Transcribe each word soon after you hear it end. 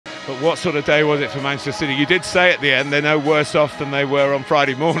But what sort of day was it for Manchester City? You did say at the end they're no worse off than they were on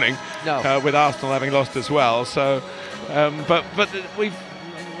Friday morning, with Arsenal having lost as well. So, but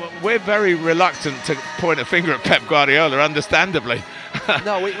we're very reluctant to point a finger at Pep Guardiola, understandably.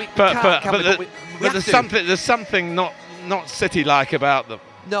 No, we there's something not City-like about them.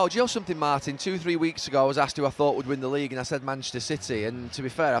 No, do you know something, Martin? 2-3 weeks ago, I was asked who I thought would win the league, and I said Manchester City. And to be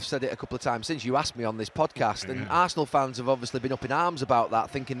fair, I've said it a couple of times since you asked me on this podcast. And Arsenal fans have obviously been up in arms about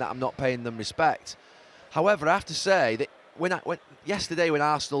that, thinking that I'm not paying them respect. However, I have to say that yesterday when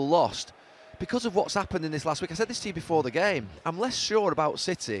Arsenal lost, because of what's happened in this last week, I said this to you before the game, I'm less sure about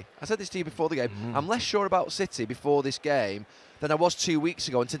City. I said this to you before the game. I'm less sure about City before this game than I was 2 weeks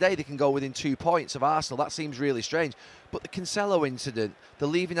ago. And today they can go within 2 points of Arsenal. That seems really strange. But the Cancelo incident, the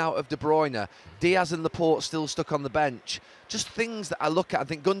leaving out of De Bruyne, Diaz and Laporte still stuck on the bench, just things that I look at and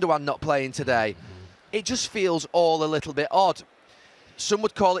think Gundogan not playing today, it just feels all a little bit odd. Some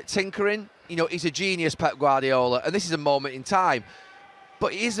would call it tinkering. You know, he's a genius, Pep Guardiola, and this is a moment in time.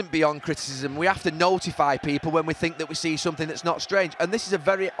 But it isn't beyond criticism. We have to notify people when we think that we see something that's not strange. And this is a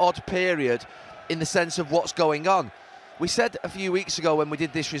very odd period in the sense of what's going on. We said a few weeks ago when we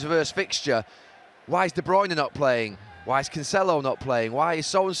did this reverse fixture, why is De Bruyne not playing? Why is Cancelo not playing? Why is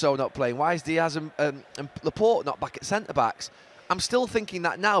so-and-so not playing? Why is Diaz and Laporte not back at centre-backs? I'm still thinking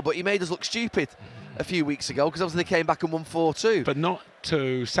that now, but he made us look stupid a few weeks ago because obviously they came back and won 4-2. But not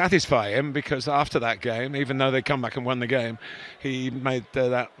to satisfy him, because after that game, even though they come back and won the game, he made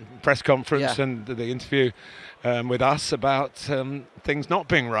that press conference and the interview with us about things not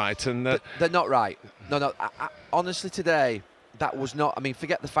being right. And they're not right. No, honestly today, that was not. I mean,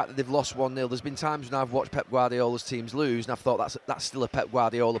 forget the fact that they've lost 1-0. There's been times when I've watched Pep Guardiola's teams lose, and I've thought that's still a Pep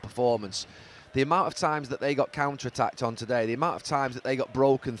Guardiola performance. The amount of times that they got counter-attacked on today, the amount of times that they got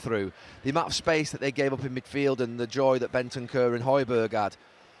broken through, the amount of space that they gave up in midfield, and the joy that Bentancur and Højbjerg had,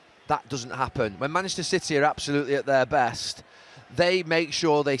 that doesn't happen. When Manchester City are absolutely at their best, they make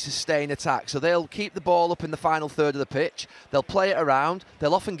sure they sustain attack. So they'll keep the ball up in the final third of the pitch. They'll play it around.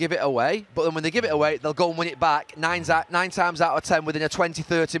 They'll often give it away. But then when they give it away, they'll go and win it back 9 times out of 10 within a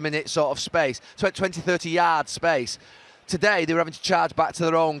 20-30 minute sort of space, 20-30 yard space. Today, they were having to charge back to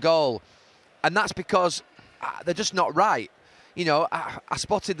their own goal. And that's because they're just not right. You know, I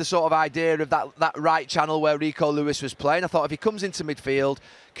spotted the sort of idea of that right channel where Rico Lewis was playing. I thought if he comes into midfield,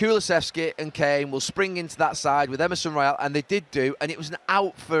 Kulusevski and Kane will spring into that side with Emerson Royal, and they did do, and it was an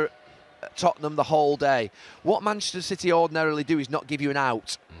out for Tottenham the whole day. What Manchester City ordinarily do is not give you an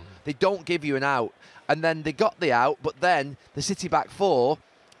out. They don't give you an out. And then they got the out, but then the City back four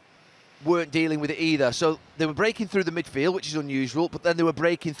weren't dealing with it either. So they were breaking through the midfield, which is unusual, but then they were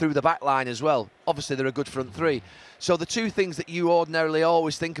breaking through the back line as well. Obviously, they're a good front three. So the two things that you ordinarily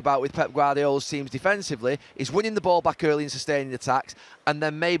always think about with Pep Guardiola's teams defensively is winning the ball back early and sustaining attacks, and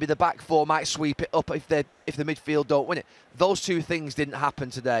then maybe the back four might sweep it up if the midfield don't win it. Those two things didn't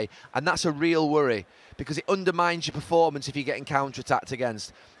happen today, and that's a real worry because it undermines your performance if you're getting counter-attacked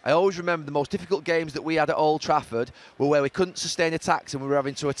against. I always remember the most difficult games that we had at Old Trafford were where we couldn't sustain attacks and we were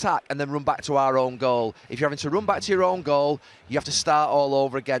having to attack and then run back to our own goal. If you're having to run back to your own goal, you have to start all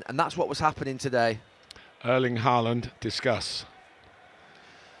over again, and that's what was happening today. Erling Haaland, discuss.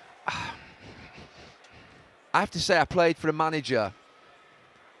 I have to say, I played for a manager,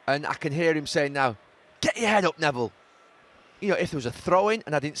 and I can hear him saying now, "Get your head up, Neville." You know, if there was a throw-in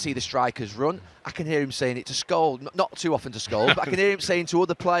and I didn't see the strikers run, I can hear him saying it to scold. Not too often to scold, but I can hear him saying to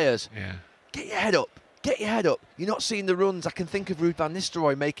other players, "Get your head up. Get your head up. You're not seeing the runs." I can think of Ruud van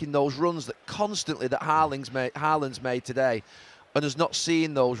Nistelrooy making those runs that constantly that Haaland's made today, and us not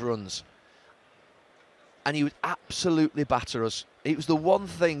seeing those runs. And he would absolutely batter us. It was the one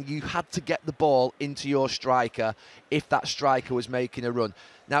thing you had to get the ball into your striker if that striker was making a run.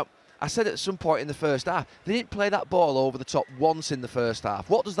 Now, I said at some point in the first half, they didn't play that ball over the top once in the first half.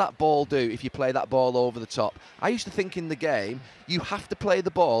 What does that ball do if you play that ball over the top? I used to think in the game, you have to play the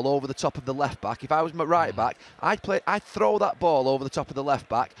ball over the top of the left back. If I was my right back, I'd throw that ball over the top of the left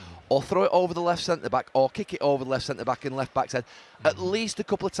back, or throw it over the left centre back, or kick it over the left centre back and left back's head at least a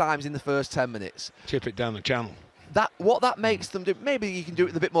couple of times in the first 10 minutes. Chip it down the channel. What that makes them do, maybe you can do it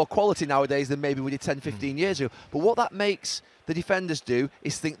with a bit more quality nowadays than maybe we did 10, 15 years ago, but what that makes the defenders do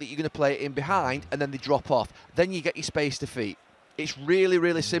is think that you're going to play it in behind and then they drop off. Then you get your space to feet. It's really,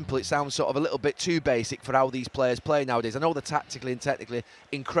 really simple. It sounds sort of a little bit too basic for how these players play nowadays. I know they're tactically and technically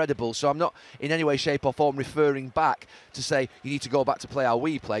incredible, so I'm not in any way, shape or form referring back to say you need to go back to play how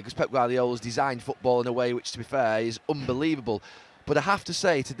we play, because Pep Guardiola's designed football in a way which, to be fair, is unbelievable. But I have to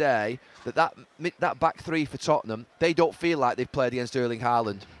say today that back three for Tottenham, they don't feel like they've played against Erling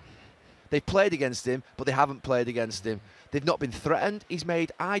Haaland. They've played against him, but they haven't played against him. They've not been threatened. He's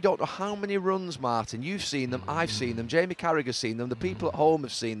made, I don't know how many runs, Martin. You've seen them, I've seen them, Jamie Carragher's seen them, the people at home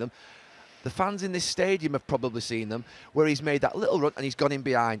have seen them. The fans in this stadium have probably seen them, where he's made that little run and he's gone in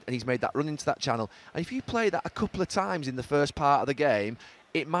behind and he's made that run into that channel. And if you play that a couple of times in the first part of the game,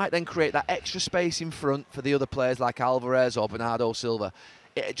 it might then create that extra space in front for the other players like Alvarez or Bernardo Silva.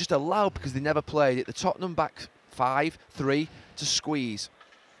 It just allowed, because they never played it, the Tottenham back 5-3 to squeeze.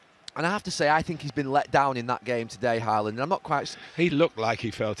 And I have to say, I think he's been let down in that game today, Haaland. And I'm not quite... He looked like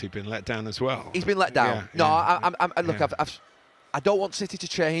he felt he'd been let down as well. He's been let down. Look, I don't want City to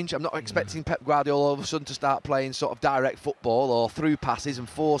change. I'm not expecting Pep Guardiola all of a sudden to start playing sort of direct football or through passes and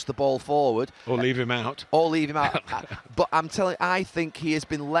force the ball forward. Or leave him out. But I think he has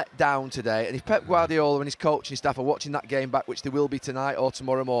been let down today. And if Pep Guardiola and his coaching staff are watching that game back, which they will be tonight or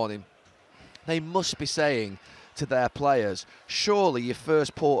tomorrow morning, they must be saying to their players, surely your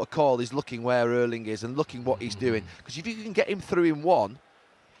first port of call is looking where Erling is and looking what he's doing. Because if you can get him through in one,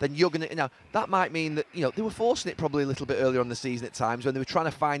 then you're going to... Now, that might mean that, they were forcing it probably a little bit earlier on the season at times when they were trying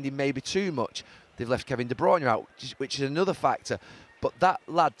to find him maybe too much. They've left Kevin De Bruyne out, which is another factor. But that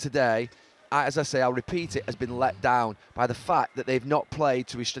lad today, as I say, I'll repeat it, has been let down by the fact that they've not played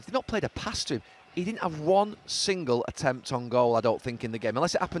to his strength. They've not played a pass to him. He didn't have one single attempt on goal, I don't think, in the game,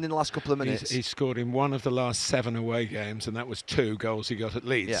 unless it happened in the last couple of minutes. He scored in one of the last 7 away games, and that was 2 goals he got at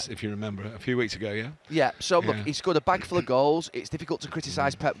Leeds, if you remember, a few weeks ago, yeah? Yeah, so look, he scored a bag full of goals. It's difficult to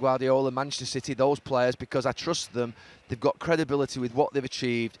criticise Pep Guardiola, Manchester City, those players, because I trust them. They've got credibility with what they've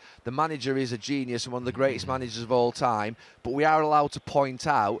achieved. The manager is a genius and one of the greatest managers of all time, but we are allowed to point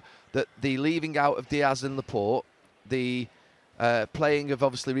out that the leaving out of Diaz and Laporte, the... playing of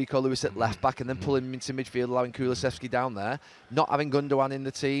obviously Rico Lewis at left back and then pulling him into midfield, allowing Kulusevski down there, not having Gundogan in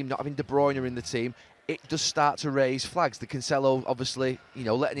the team, not having De Bruyne in the team, it does start to raise flags. The Cancelo, obviously,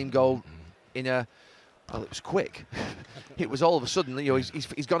 letting him go in a... Well, it was quick. It was all of a sudden,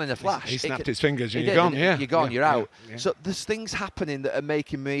 he's gone in a flash. He snapped his fingers and you're gone, yeah. You're gone, you're out. Yeah. So there's things happening that are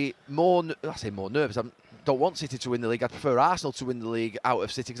making me more nervous. I don't want City to win the league. I prefer Arsenal to win the league out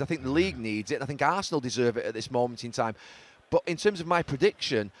of City because I think the league needs it and I think Arsenal deserve it at this moment in time. But in terms of my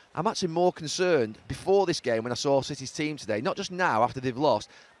prediction, I'm actually more concerned before this game when I saw City's team today, not just now after they've lost.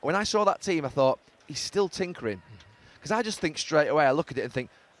 When I saw that team, I thought, he's still tinkering. Because I just think straight away, I look at it and think,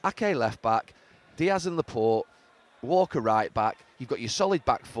 Ake left back, Diaz and Laporte, Walker right back, you've got your solid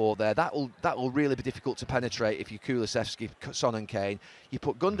back four there. That will really be difficult to penetrate if you Kulusevski, Son and Kane. You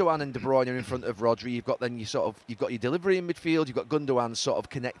put Gundogan and De Bruyne in front of Rodri. You've got your delivery in midfield. You've got Gundogan's sort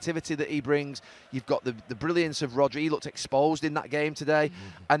of connectivity that he brings. You've got the brilliance of Rodri. He looked exposed in that game today.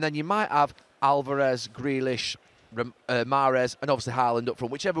 And then you might have Alvarez, Grealish, Mahrez, and obviously Haaland up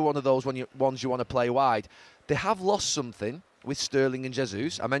front. Whichever one of those ones you want to play wide. They have lost something with Sterling and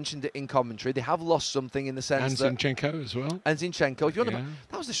Jesus. I mentioned it in commentary. They have lost something in the sense and Zinchenko as well. And Zinchenko. If you want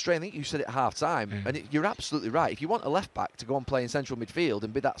that was the strange thing you said at half-time. Yeah. And you're absolutely right. If you want a left-back to go and play in central midfield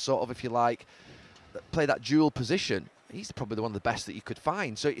and be that sort of, if you like, play that dual position, he's probably the one of the best that you could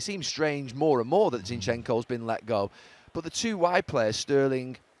find. So it seems strange more and more that Zinchenko's been let go. But the two wide players,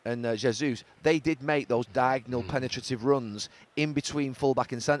 Sterling and Jesus, they did make those diagonal penetrative runs in between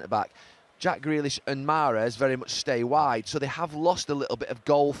full-back and centre-back. Jack Grealish and Mahrez very much stay wide, so they have lost a little bit of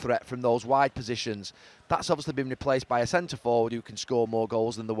goal threat from those wide positions. That's obviously been replaced by a centre-forward who can score more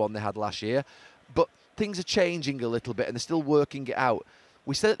goals than the one they had last year. But things are changing a little bit, and they're still working it out.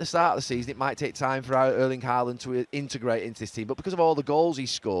 We said at the start of the season it might take time for Erling Haaland to integrate into this team, but because of all the goals he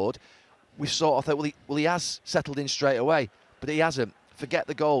scored, we sort of thought, well, he has settled in straight away, but he hasn't. Forget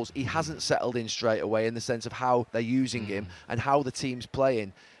the goals. He hasn't settled in straight away in the sense of how they're using him and how the team's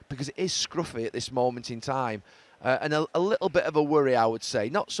playing, because it is scruffy at this moment in time. And a little bit of a worry, I would say.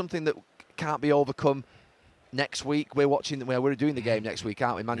 Not something that can't be overcome next week. We're doing the game next week,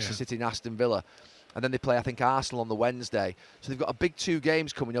 aren't we? Manchester City and Aston Villa. And then they play, I think, Arsenal on the Wednesday. So they've got a big 2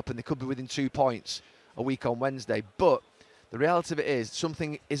 games coming up and they could be within 2 points a week on Wednesday. But the reality of it is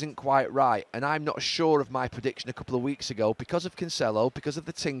something isn't quite right. And I'm not sure of my prediction a couple of weeks ago because of Cancelo, because of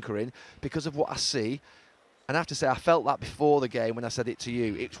the tinkering, because of what I see. And I have to say, I felt that before the game when I said it to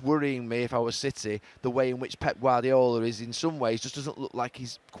you. It's worrying me if I was City, the way in which Pep Guardiola is in some ways just doesn't look like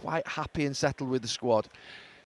he's quite happy and settled with the squad.